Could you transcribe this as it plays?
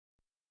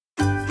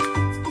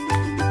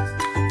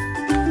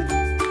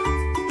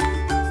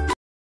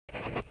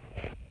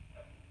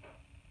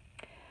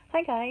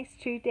Hi guys,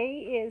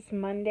 today is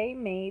Monday,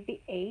 May the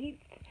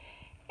 8th,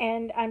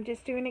 and I'm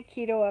just doing a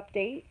keto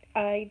update.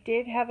 I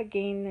did have a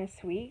gain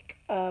this week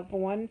of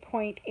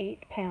 1.8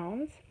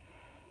 pounds,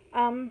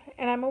 and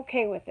I'm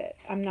okay with it.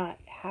 I'm not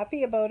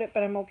happy about it,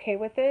 but I'm okay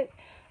with it.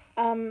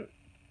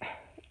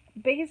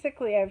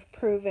 Basically, I've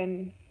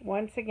proven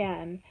once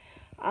again,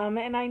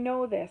 and I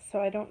know this, so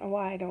I don't know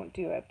why I don't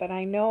do it, but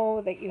I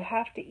know that you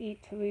have to eat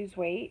to lose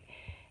weight,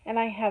 and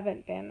I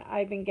haven't been.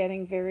 I've been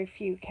getting very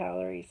few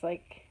calories,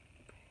 like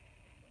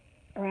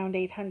around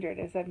 800,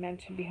 as I've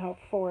mentioned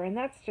before, and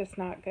that's just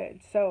not good.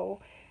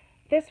 So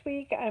this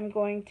week I'm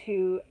going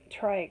to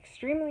try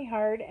extremely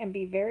hard and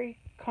be very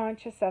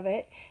conscious of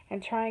it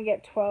and try and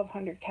get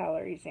 1200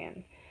 calories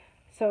in.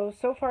 So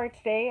far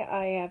today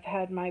I have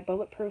had my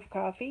bulletproof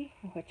coffee,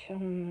 which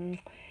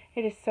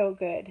it is so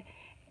good,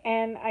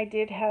 and I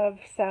did have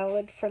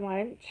salad for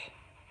lunch.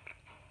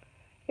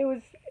 It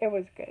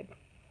was good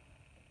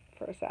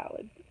for a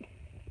salad.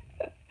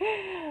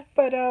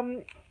 But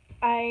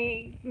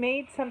I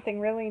made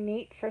something really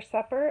neat for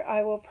supper.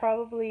 I will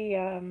probably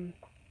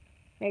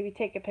maybe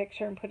take a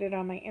picture and put it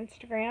on my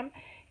Instagram.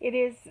 It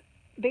is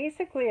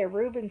basically a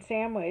Reuben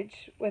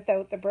sandwich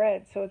without the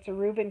bread. So it's a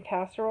Reuben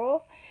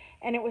casserole.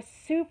 And it was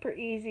super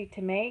easy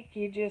to make.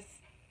 You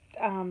just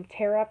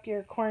tear up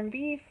your corned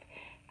beef,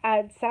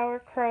 add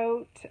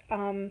sauerkraut.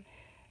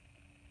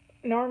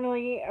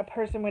 Normally a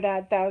person would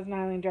add Thousand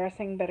Island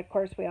dressing, but of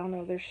course we all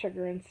know there's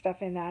sugar and stuff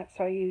in that.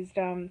 So I used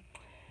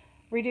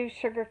reduced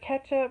sugar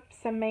ketchup,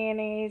 some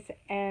mayonnaise,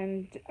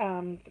 and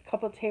a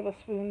couple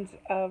tablespoons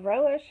of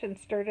relish, and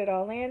stirred it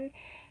all in.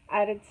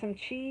 Added some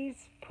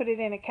cheese, put it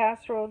in a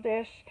casserole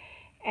dish,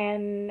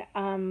 and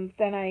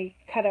then I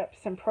cut up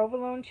some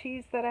provolone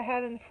cheese that I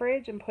had in the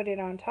fridge and put it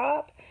on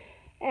top.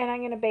 And I'm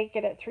going to bake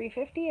it at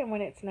 350, and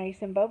when it's nice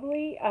and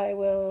bubbly, I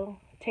will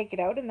take it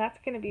out, and that's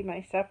going to be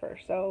my supper.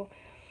 So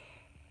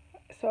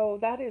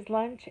that is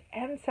lunch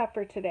and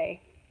supper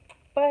today.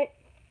 But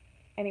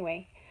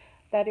anyway,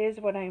 that is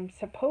what I'm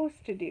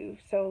supposed to do.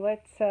 So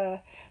let's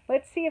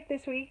see if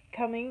this week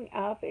coming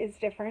up is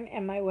different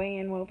and my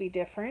weigh-in will be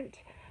different.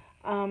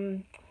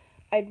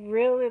 I'd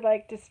really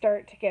like to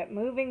start to get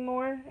moving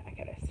more. I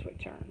gotta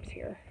switch arms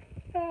here.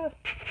 Not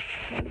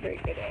a very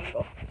good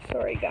angle.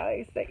 Sorry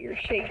guys that you're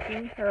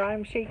shaking, or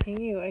I'm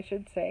shaking you, I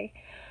should say.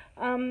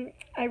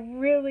 I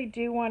really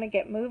do want to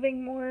get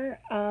moving more,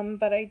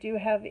 but I do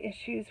have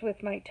issues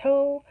with my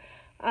toe.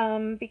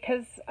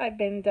 Because I've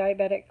been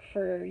diabetic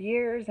for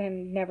years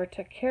and never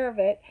took care of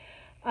it,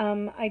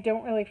 I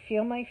don't really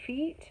feel my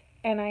feet,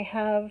 and I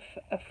have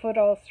a foot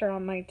ulcer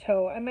on my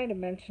toe. I might have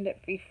mentioned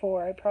it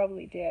before, I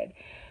probably did.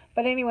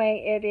 But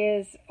anyway, it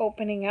is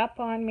opening up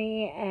on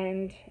me,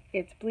 and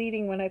it's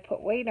bleeding when I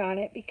put weight on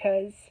it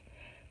because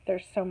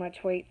there's so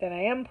much weight that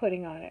I am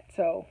putting on it.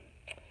 So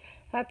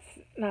that's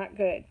not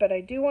good. But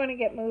I do want to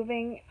get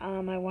moving.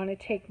 I want to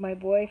take my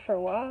boy for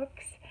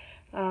walks.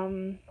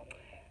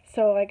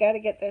 So I got to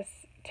get this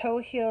toe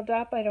healed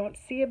up. I don't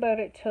see about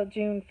it till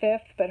June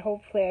 5th, but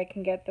hopefully I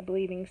can get the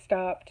bleeding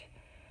stopped,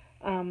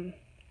 and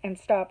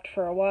stopped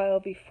for a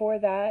while before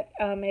that.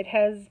 It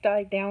has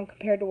died down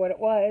compared to what it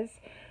was,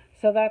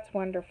 so that's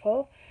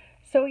wonderful.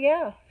 So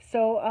yeah,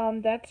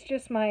 that's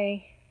just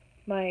my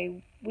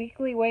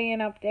weekly weigh-in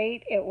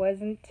update. It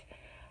wasn't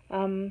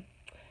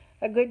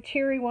a good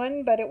cheery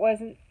one, but it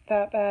wasn't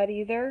that bad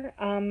either.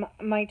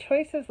 My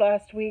choices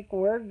last week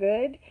were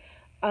good.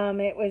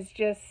 It was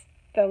just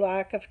the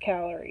lack of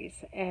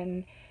calories,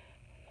 and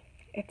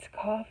it's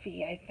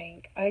coffee. I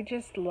think I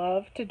just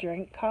love to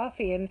drink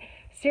coffee, and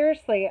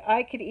seriously,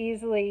 I could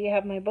easily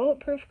have my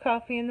bulletproof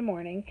coffee in the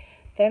morning,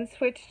 then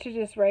switch to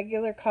just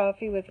regular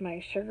coffee with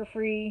my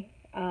sugar-free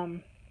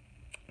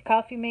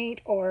Coffee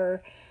Mate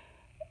or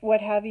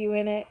what have you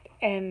in it,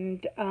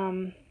 and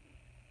I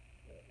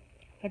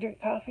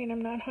drink coffee and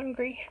I'm not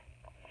hungry.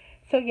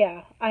 So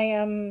yeah, I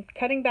am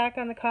cutting back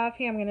on the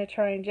coffee. I'm going to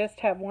try and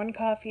just have one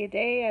coffee a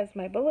day as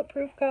my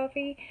bulletproof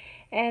coffee,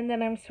 and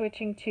then I'm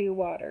switching to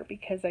water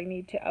because I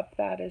need to up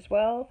that as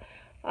well.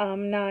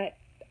 I'm not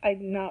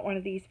one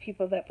of these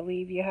people that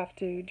believe you have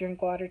to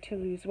drink water to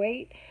lose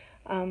weight,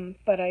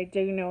 but I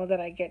do know that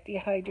I get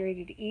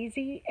dehydrated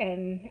easy,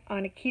 and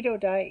on a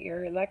keto diet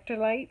your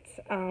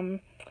electrolytes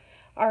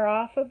are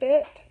off a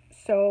bit,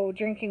 so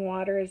drinking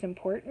water is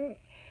important.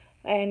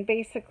 And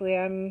basically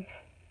I'm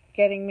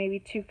getting maybe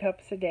 2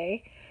 cups a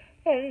day,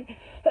 and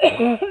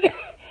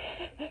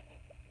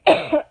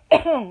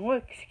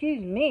well, excuse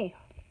me,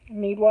 I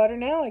need water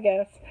now, I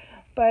guess.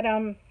 But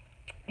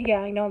yeah,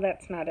 I know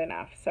that's not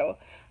enough, so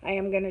I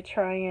am going to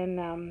try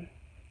and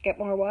get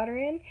more water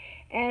in,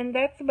 and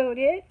that's about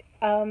it.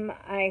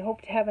 I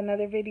hope to have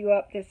another video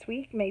up this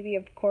week, maybe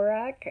of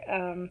Korak,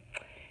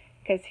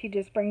 because he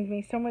just brings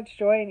me so much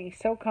joy, and he's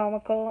so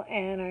comical,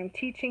 and I'm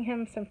teaching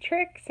him some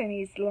tricks, and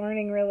he's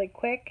learning really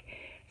quick.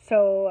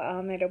 So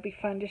it'll be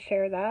fun to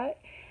share that.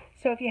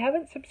 So if you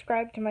haven't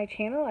subscribed to my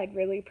channel, I'd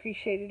really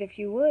appreciate it if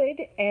you would.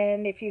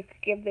 And if you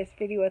could give this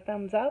video a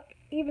thumbs up,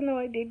 even though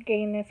I did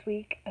gain this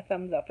week, a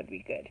thumbs up would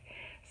be good.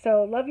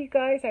 So love you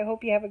guys. I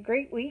hope you have a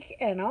great week,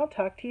 and I'll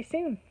talk to you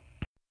soon.